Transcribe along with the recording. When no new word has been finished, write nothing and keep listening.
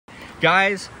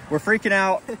Guys, we're freaking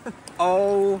out.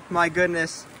 Oh my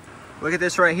goodness. Look at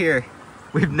this right here.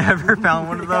 We've never found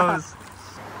one of those.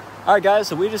 All right, guys,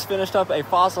 so we just finished up a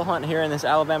fossil hunt here in this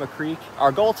Alabama creek.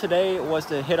 Our goal today was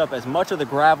to hit up as much of the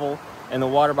gravel in the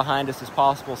water behind us as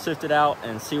possible, sift it out,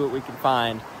 and see what we can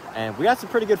find. And we got some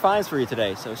pretty good finds for you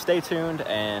today, so stay tuned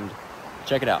and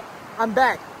check it out. I'm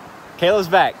back. Caleb's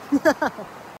back.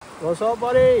 What's up,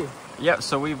 buddy? Yep,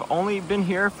 so we've only been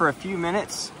here for a few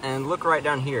minutes, and look right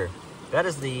down here. That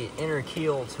is the inner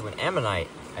keel to an ammonite,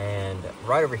 and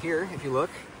right over here, if you look,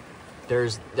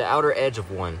 there's the outer edge of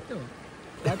one.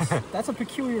 That's a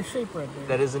peculiar shape right there.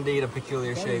 That is indeed a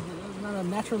peculiar shape. That's not a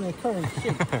naturally occurring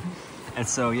shape. And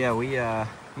so, yeah, we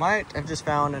might have just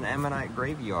found an ammonite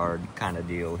graveyard kind of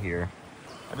deal here.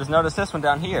 I just noticed this one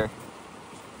down here.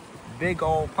 Big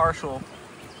old partial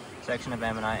section of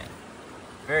ammonite.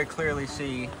 Very clearly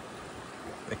see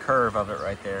the curve of it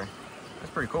right there.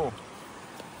 That's pretty cool.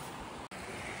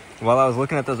 While I was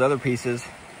looking at those other pieces,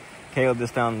 Caleb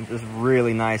just found this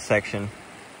really nice section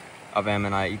of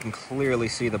ammonite. You can clearly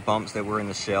see the bumps that were in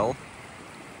the shell.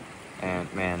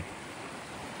 And man,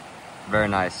 very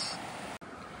nice.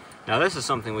 Now this is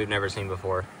something we've never seen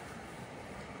before.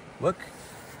 Look,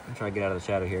 I'm trying to get out of the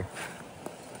shadow here.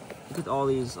 Look at all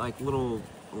these like little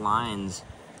lines.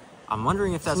 I'm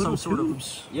wondering if that's some sort of,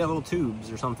 yeah, little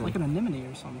tubes or something. Like an anemone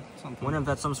or something. I'm wondering if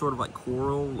that's some sort of like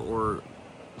coral or,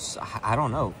 I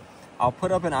don't know. I'll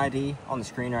put up an ID on the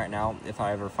screen right now if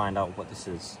I ever find out what this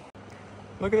is.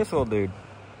 Look at this little dude.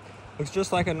 Looks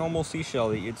just like a normal seashell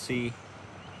that you'd see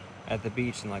at the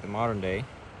beach in like the modern day,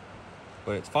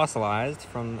 but it's fossilized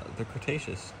from the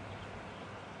Cretaceous.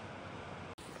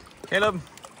 Caleb?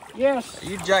 Yes? Are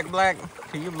you Jack Black?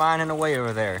 Are you mining away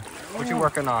over there? What you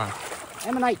working on?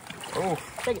 Ammonite. Oh,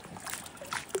 take it.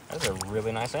 That's a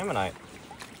really nice ammonite.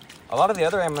 A lot of the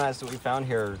other ammonites that we found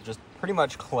here are just pretty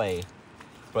much clay,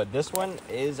 but this one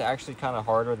is actually kind of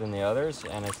harder than the others,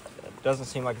 and it doesn't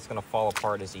seem like it's going to fall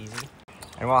apart as easy.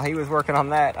 And while he was working on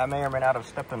that, I may or may not have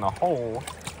stepped in the hole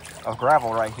of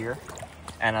gravel right here,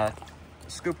 and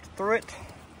scooped through it,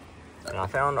 and I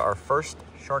found our first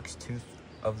shark's tooth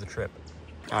of the trip.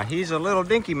 Now, he's a little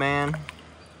dinky man,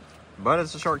 but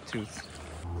it's a shark tooth.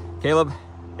 Caleb,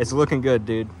 it's looking good,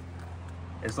 dude.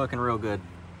 It's looking real good.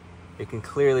 You can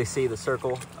clearly see the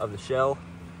circle of the shell,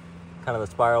 kind of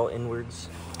the spiral inwards,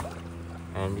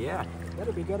 and yeah.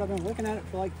 That'll be good. I've been looking at it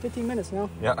for like 15 minutes now.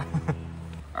 Yeah.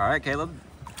 All right, Caleb,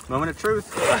 moment of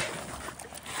truth.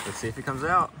 Let's see if he comes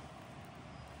out.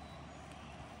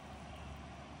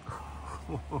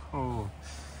 There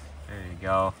you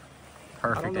go.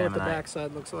 Perfect ammonite. I don't know what the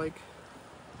backside looks like.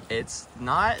 It's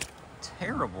not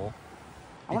terrible.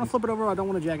 I want to flip it over. I don't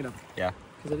want to jag it up. Yeah.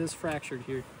 Because it is fractured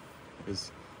here.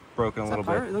 It's broken a little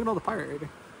bit. Look at all the pyrite right there.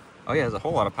 Oh yeah, there's a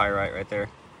whole lot of pyrite right there.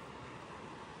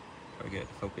 Try to get it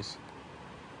to focus.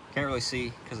 Can't really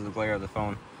see because of the glare of the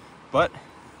phone. But,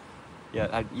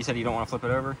 yeah, you said you don't want to flip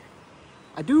it over?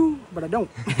 I do, but I don't.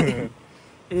 It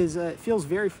is. It feels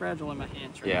very fragile in my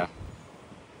hands right now.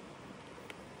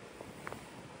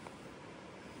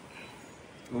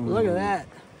 Ooh. Look at that.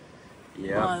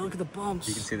 Yeah. Wow, look at the bumps.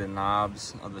 You can see the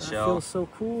knobs of the shell. That feels so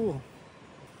cool.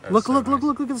 Look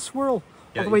look at the swirl.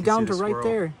 Yeah, all the way down to right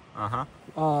there. Uh-huh.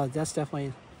 Oh, that's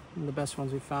definitely one of the best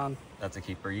ones we found. That's a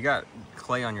keeper. You got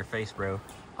clay on your face, bro.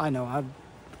 I know.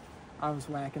 I was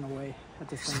whacking away at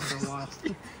this thing for a while.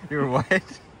 You were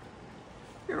what?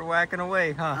 You were whacking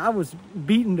away, huh? I was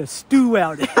beating the stew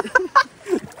out of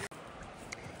it.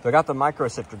 So I got the micro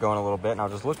sifter going a little bit, and I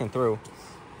was just looking through.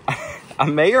 I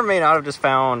may or may not have just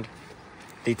found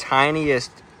the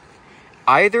tiniest,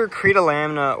 either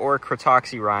Cretalamna or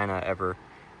Cretoxyrhina ever.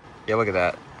 Yeah, look at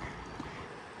that.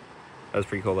 That was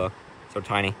pretty cool, though. So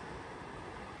tiny.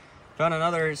 Found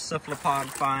another cephalopod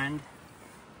find.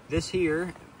 This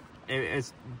here,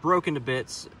 it's broken to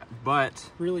bits,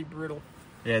 but... really brittle.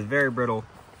 Yeah, it's very brittle.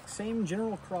 Same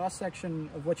general cross-section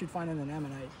of what you'd find in an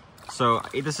ammonite. So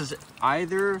this is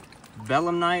either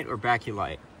belemnite or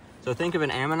baculite. So think of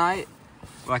an ammonite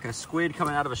like a squid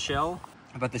coming out of a shell,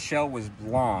 but the shell was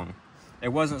long. It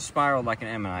wasn't spiraled like an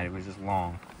ammonite, it was just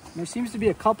long. There seems to be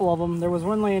a couple of them. There was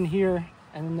one laying here,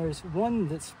 and then there's one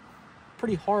that's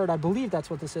pretty hard. I believe that's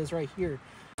what this is right here.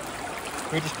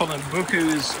 We just pulled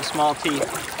Buku's small teeth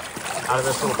out of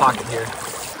this little pocket here.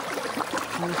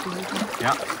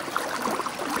 Yep.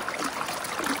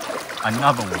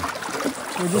 Another one.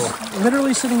 We're just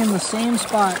literally sitting in the same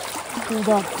spot, pulled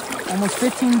up almost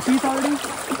 15 teeth already.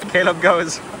 Caleb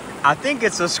goes, I think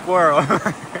it's a squirrel.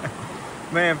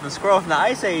 Man, if a squirrel from the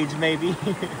Ice Age, maybe. I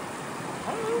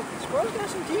don't know. Squirrels got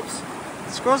some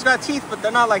teeth. Squirrels got teeth, but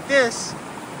they're not like this.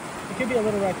 It could be a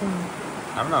little raccoon.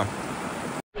 I don't know.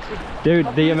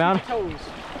 Dude, the amount.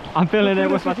 I'm feeling it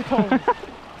with my toes.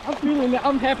 I'm feeling it.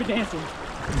 I'm happy dancing.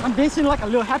 I'm dancing like a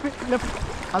little happy.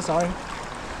 I'm sorry.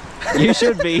 You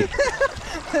should be.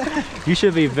 You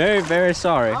should be very, very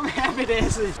sorry. I'm happy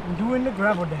dancing. I'm doing the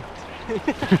gravel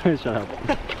dance. Shut up.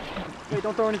 Hey,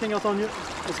 don't throw anything else on you.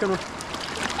 It's gonna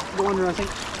go under, I think.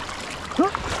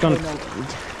 It's gonna... Oh, no.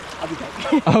 I'll be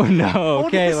back. Oh no,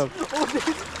 Caleb.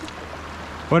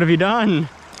 What have you done?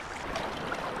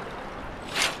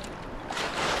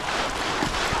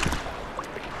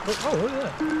 Oh, look at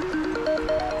that.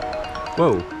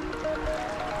 Whoa.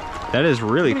 That is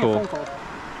really cool.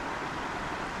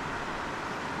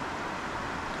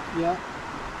 Yeah.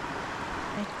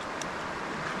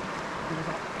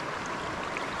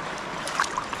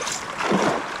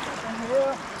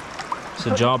 It's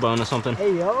a jawbone or something.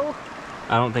 Hey, yo.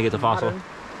 I don't think it's a fossil. Modern.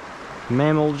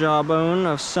 Mammal jawbone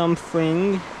of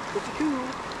something. Pretty cool.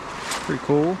 Pretty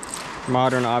cool.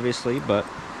 Modern, obviously, but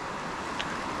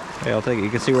hey, I'll take it. You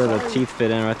can see where the teeth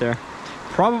fit in right there.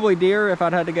 Probably deer, if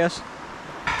I'd had to guess.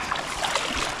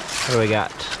 What do we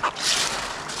got?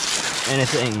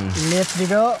 Anything? Lift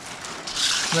it up.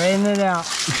 Straighten it out.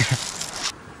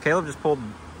 Caleb just pulled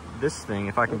this thing,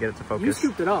 if I can get it to focus. You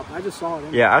scooped it up. I just saw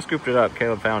it. Yeah, I scooped it up.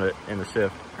 Caleb found it in the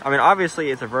sift. I mean,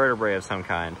 obviously, it's a vertebrae of some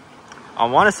kind. I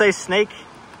want to say snake,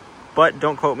 but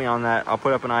don't quote me on that. I'll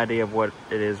put up an idea of what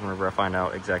it is whenever I find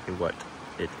out exactly what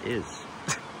it is.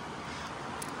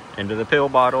 Into the pill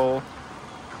bottle.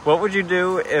 What would you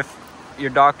do if your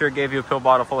doctor gave you a pill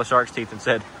bottle full of shark's teeth and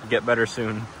said, get better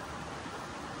soon?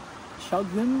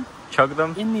 Chug them. Chug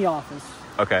them? In the office.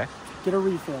 Okay. Get a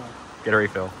refill. Get a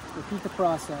refill. Repeat the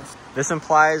process. This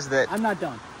implies that... I'm not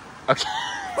done. Okay.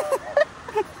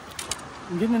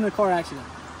 I'm getting in a car accident.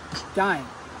 Dying.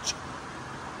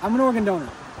 I'm an organ donor.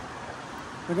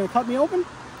 They're gonna cut me open.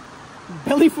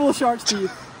 Belly full of shark's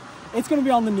teeth. It's gonna be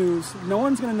on the news. No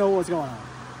one's gonna know what's going on.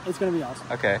 It's gonna be awesome.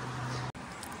 Okay.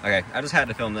 Okay, I just had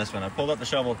to film this one. I pulled up the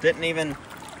shovel. Didn't even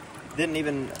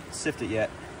sift it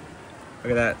yet.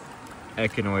 Look at that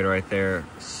echinoid right there.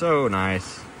 So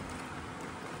nice.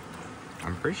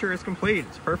 I'm pretty sure it's complete.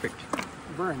 It's perfect.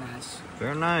 Very nice.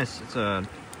 Very nice. It's a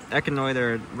echinoid.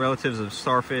 They're relatives of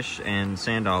starfish and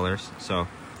sand dollars. So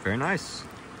very nice.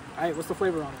 All right, what's the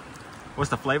flavor on it? What's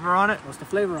the flavor on it? What's the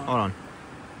flavor on it? Hold on.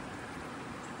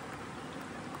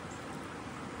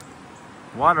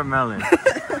 Watermelon.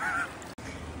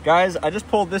 Guys, I just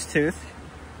pulled this tooth.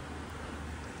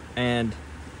 And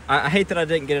I hate that I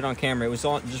didn't get it on camera. It was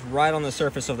just right on the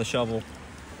surface of the shovel.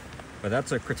 But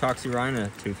that's a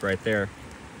Cretaceous tooth right there.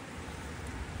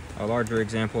 A larger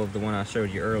example of the one I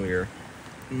showed you earlier.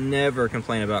 Never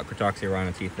complain about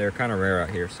Cretaceous teeth. They're kind of rare out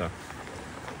here, so.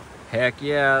 Heck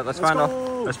yeah, let's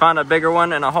find a bigger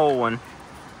one and a whole one.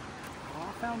 Oh,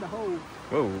 I found a hole.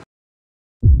 Whoa.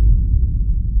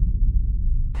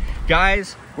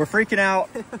 Guys, we're freaking out.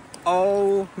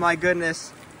 Oh my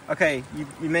goodness. Okay,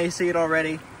 you may see it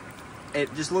already.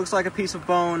 It just looks like a piece of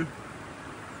bone.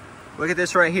 Look at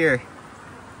this right here.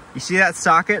 You see that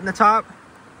socket in the top?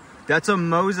 That's a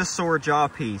Mosasaur jaw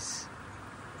piece.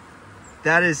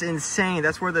 That is insane.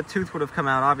 That's where the tooth would have come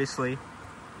out, obviously.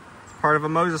 It's part of a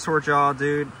Mosasaur jaw,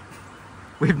 dude.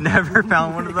 We've never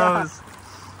found one of those.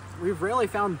 We've rarely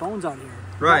found bones out here.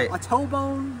 Right. A toe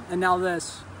bone, and now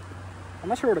this. I'm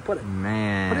not sure where to put it.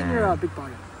 Man. Put it in your big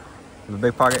pocket. In the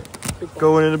big pocket? Big pocket.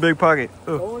 Going in the big pocket.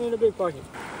 Ugh. Going in the big pocket.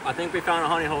 I think we found a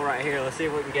honey hole right here. Let's see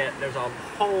if we can get... There's a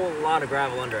whole lot of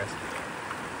gravel under us.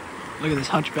 Look at this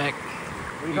hunchback.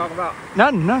 What are you talking about?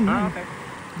 Nothing. Oh, okay.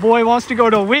 Boy wants to go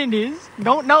to Wendy's.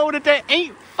 Don't know that there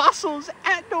ain't fossils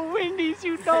at the Wendy's,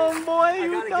 you dumb boy.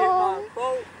 You dumb.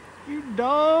 You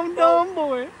dumb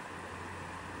boy.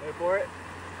 Wait for it.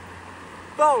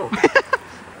 Boom!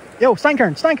 Yo,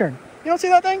 steinkern. You don't see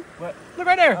that thing? What? Look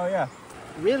right there. Oh, yeah.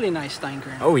 Really nice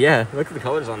steinkern. Oh, yeah. Look at the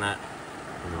colors on that.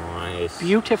 Nice.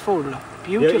 Beautiful,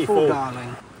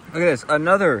 darling. Look at this.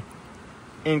 Another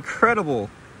incredible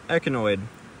echinoid.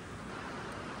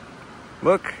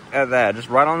 Look at that. Just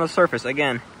right on the surface.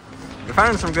 Again, we're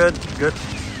finding some good.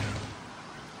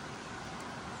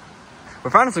 We're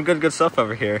finding some good stuff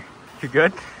over here. You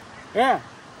good? Yeah.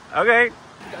 Okay. You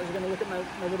guys are going to look at my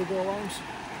little girl arms?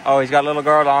 Oh, he's got little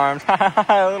girl arms.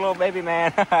 Little baby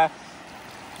man. Come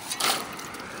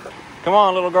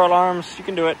on, little girl arms. You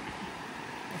can do it.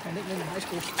 That's my nickname in high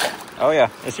school. Oh, yeah.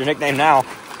 It's your nickname now.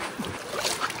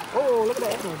 Oh, look at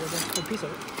that. There's a piece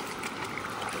of it.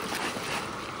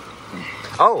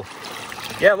 Oh.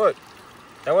 Yeah, look.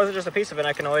 That wasn't just a piece of an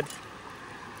echinoid.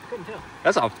 Couldn't tell.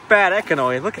 That's a fat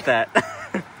echinoid. Look at that.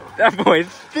 That boy's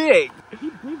thick. He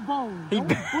big boned. Don't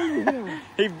bully him.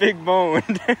 He big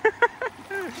boned.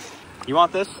 You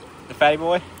want this? The fatty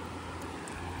boy?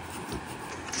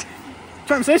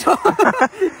 Trying to say so.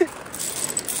 What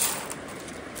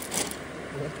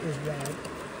is that?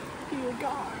 Dear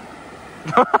God.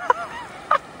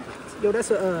 Yo,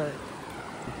 that's a,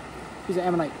 he's an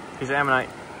Ammonite. He's an Ammonite.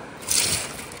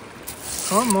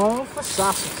 Come on for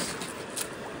sausage.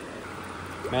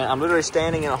 Man, I'm literally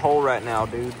standing in a hole right now,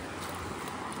 dude.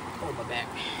 Hold my back.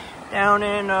 Down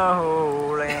in a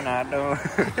hole and I don't.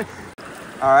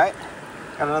 All right,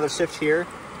 got another sift here.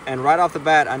 And right off the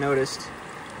bat, I noticed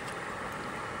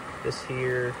this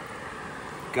here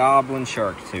goblin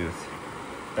shark tooth.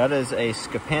 That is a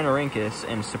Scapanorhynchus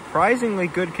in surprisingly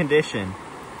good condition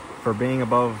for being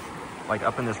above, like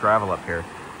up in this gravel up here.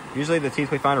 Usually the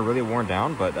teeth we find are really worn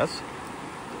down, but that's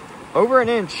over an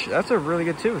inch. That's a really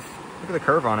good tooth. Look at the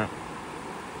curve on it.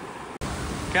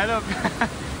 Caleb,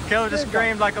 Caleb just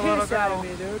screamed like a little girl. Me,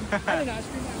 dude. I did not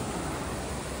scream out.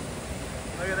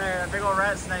 Look at there, that big old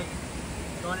rat snake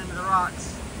going into the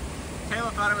rocks.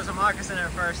 Caleb thought it was a moccasin at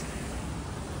first.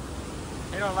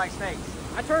 He don't like snakes.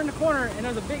 I turned the corner and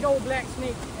there was a big old black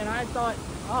snake and I thought,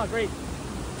 oh great,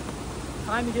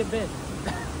 time to get bit.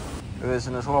 It was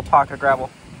in this little pocket of gravel.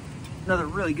 Another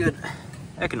really good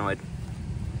echinoid.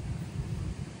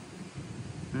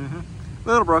 A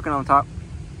little broken on the top,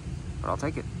 but I'll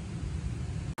take it.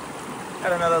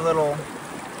 Got another little.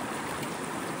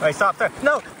 Wait, stop there.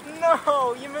 No,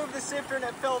 no, you moved the sifter and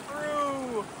it fell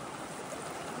through.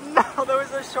 No, there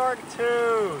was a shark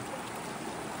tooth.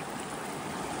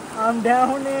 I'm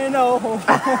down in a hole.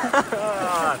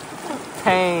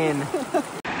 Pain.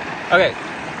 Okay,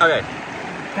 okay.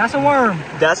 That's a worm.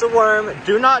 That's a worm.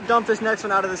 Do not dump this next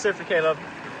one out of the sifter, Caleb.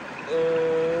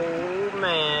 Oh,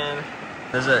 man.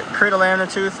 There's a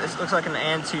Cretaceous tooth. It looks like an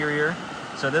anterior.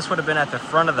 So this would have been at the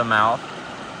front of the mouth.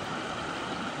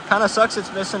 Kind of sucks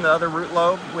it's missing the other root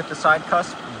lobe with the side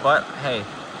cusp, but hey,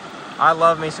 I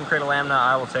love me some Cretaceous.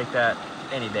 I will take that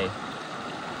any day.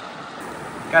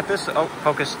 Got this, oh,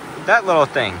 focus. That little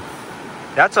thing,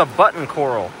 that's a button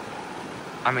coral.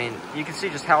 I mean, you can see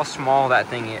just how small that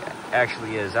thing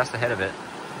actually is. That's the head of it.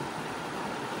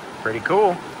 Pretty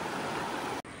cool.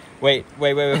 Wait,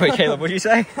 Caleb, what'd you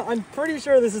say? I'm pretty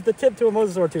sure this is the tip to a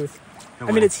mosasaur tooth. No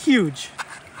I mean, way. it's huge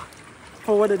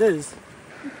for what it is.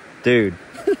 Dude,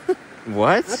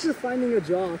 what? After finding a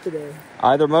jaw today.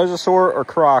 Either mosasaur or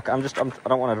croc. I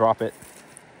don't want to drop it.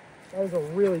 That was a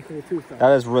really cool tooth, though.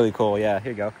 That is really cool. Yeah,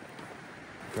 here you go.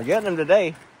 We're getting them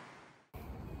today.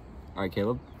 All right,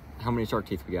 Caleb, how many shark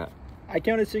teeth we got? I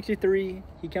counted 63.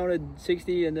 He counted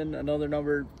 60, and then another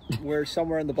number. We're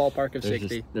somewhere in the ballpark of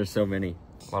 60. There's so many.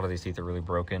 A lot of these teeth are really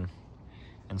broken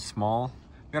and small.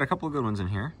 We got a couple of good ones in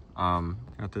here.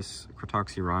 Got this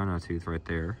Cretaceous rhino tooth right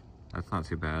there. That's not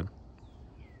too bad.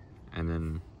 And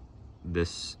then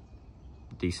this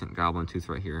decent goblin tooth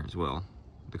right here as well.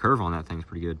 The curve on that thing's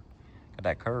pretty good. Got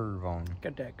that curve on.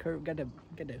 Got that curve. Got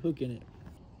that hook in it.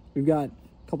 We've got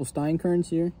a couple Steinkerns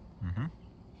here.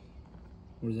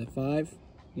 What is that? 5?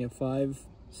 We have 5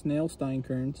 snail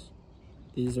Steinkerns.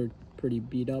 These are pretty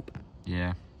beat up.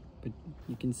 Yeah. But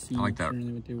you can see I like that.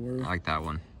 certainly what they were. I like that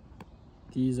one.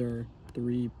 These are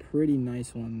 3 pretty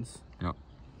nice ones. Yep.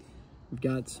 We've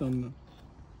got some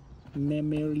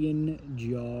mammalian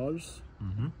jaws.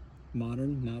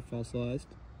 Modern, not fossilized.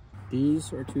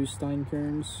 These are 2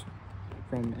 Steinkerns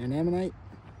from an Ammonite.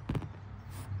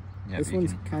 Yeah, this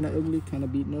one's kind of ugly, kind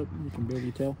of beaten up. You can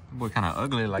barely tell. Boy, kind of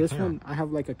ugly like this one. I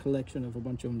have like a collection of a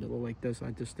bunch of them that look like this.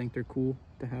 I just think they're cool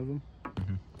to have them.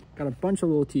 Got a bunch of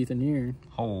little teeth in here.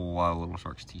 Whole lot of little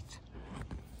shark's teeth.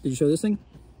 Did you show this thing?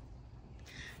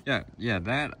 Yeah,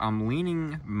 that I'm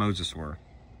leaning Mosasaur.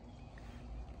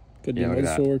 Could be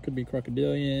Mosasaur, could be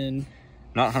crocodilian.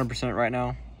 Not 100% right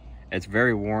now. It's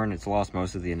very worn. It's lost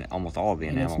almost all of the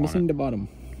enamel. And it's missing the bottom.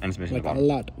 And it's missing like the bottom. A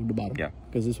lot of the bottom. Yeah.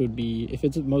 Because this would be, if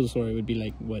it's a Mosasaur, it would be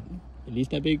like, what, at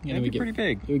least that big? And It'd be pretty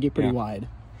big. It would get pretty wide.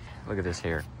 Look at this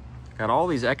here. Got all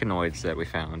these echinoids that we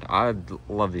found. I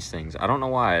love these things. I don't know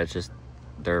why. It's just,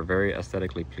 they're very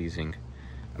aesthetically pleasing.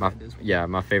 My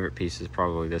favorite piece is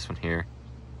probably this one here.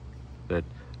 The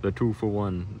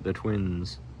 2-for-1, the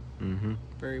twins.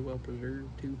 Very well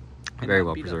preserved, too. Very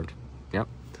well preserved. Yep.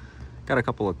 Got a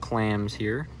couple of clams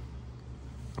here.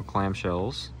 Clam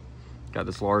shells. Got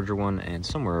this larger one and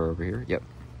somewhere over here. Yep.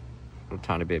 Little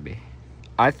tiny baby.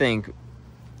 I think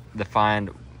the find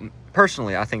of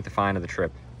the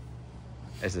trip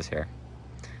is this here.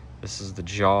 This is the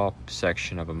jaw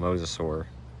section of a mosasaur.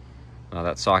 Now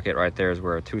that socket right there is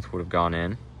where a tooth would have gone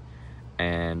in.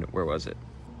 And where was it?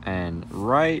 And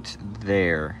right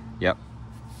there. Yep.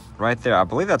 Right there. I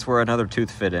believe that's where another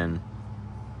tooth fit in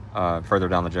further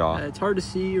down the jaw. It's hard to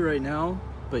see right now,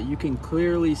 but you can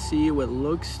clearly see what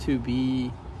looks to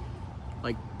be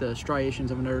like the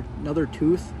striations of another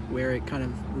tooth where it kind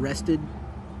of rested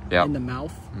in the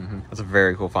mouth. That's a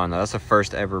very cool find though. That's the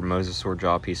first ever mosasaur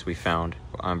jaw piece we found.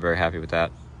 I'm very happy with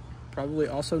that. Probably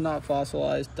also not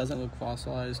fossilized. Doesn't look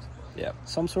fossilized. Yeah.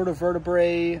 Some sort of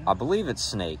vertebrae. I believe it's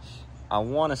snake. I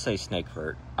want to say snake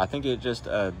vert. I think it's just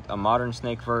a modern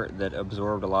snake vert that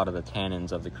absorbed a lot of the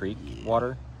tannins of the creek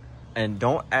water. And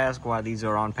don't ask why these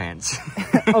are on pants.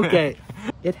 Okay.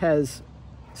 It has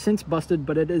since busted,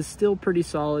 but it is still pretty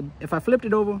solid. If I flipped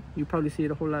it over, you probably see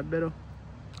it a whole lot better.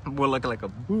 We'll look like a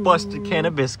busted can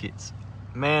of biscuits.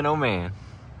 Man, oh man.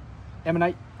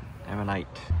 Ammonite. Ammonite.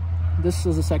 This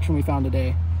is a section we found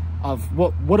today of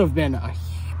what would have been a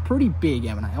pretty big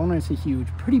ammonite. I don't want to say huge,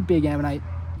 pretty big ammonite.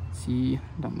 See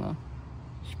down the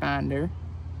spine there.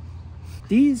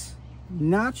 These,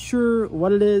 not sure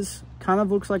what it is. Kind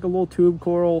of looks like a little tube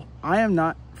coral. I am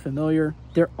not familiar.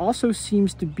 There also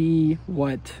seems to be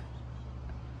what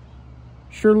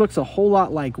sure looks a whole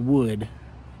lot like wood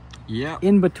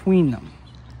in between them,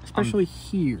 especially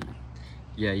here.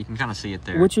 Yeah, you can kind of see it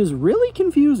there, which is really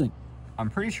confusing. I'm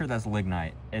pretty sure that's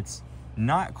lignite. It's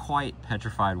not quite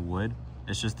petrified wood.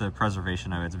 It's just the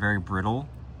preservation of it. It's very brittle.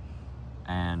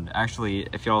 And actually,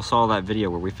 if y'all saw that video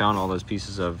where we found all those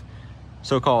pieces of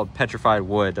so-called petrified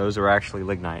wood, those are actually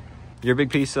lignite. Your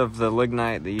big piece of the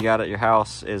lignite that you got at your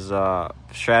house is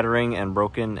shattering and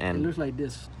broken, and it looks like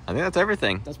this. I think that's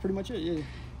everything. That's pretty much it. Yeah.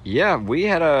 Yeah, we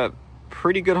had a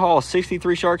pretty good haul.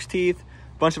 63 shark's teeth,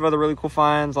 a bunch of other really cool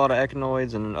finds, a lot of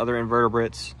echinoids and other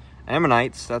invertebrates,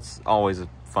 ammonites. That's always a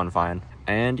fun find.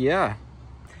 And yeah.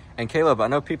 And Caleb, I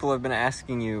know people have been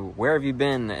asking you, where have you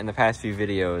been in the past few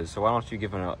videos? So why don't you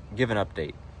give an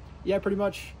update? Yeah, pretty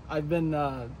much. I've been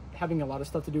having a lot of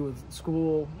stuff to do with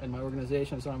school and my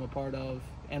organizations that I'm a part of,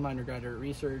 and my undergraduate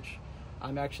research.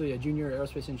 I'm actually a junior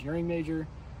aerospace engineering major,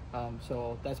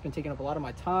 so that's been taking up a lot of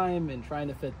my time, and trying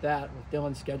to fit that with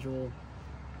Dylan's schedule,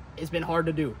 it's been hard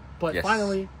to do. But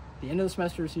finally, the end of the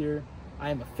semester is here. I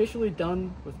am officially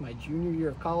done with my junior year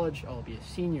of college. I'll be a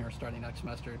senior starting next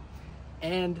semester.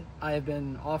 And I have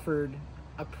been offered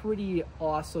a pretty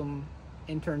awesome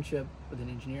internship with an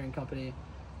engineering company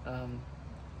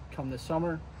come this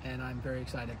summer, and I'm very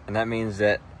excited. And that means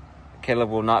that Caleb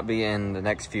will not be in the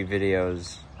next few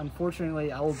videos.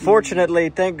 Unfortunately, I will be... Fortunately,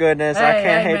 thank goodness.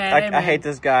 I hate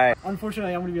this guy.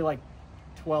 Unfortunately, I'm going to be like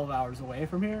 12 hours away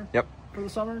from here. Yep. For the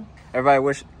summer. Everybody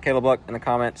wish Caleb luck in the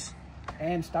comments.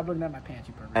 And stop looking at my pants,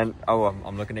 you pervert. And, oh,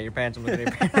 I'm looking at your pants. I'm looking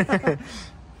at your pants.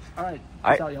 All right. All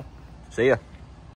right. Peace out, y'all. See ya.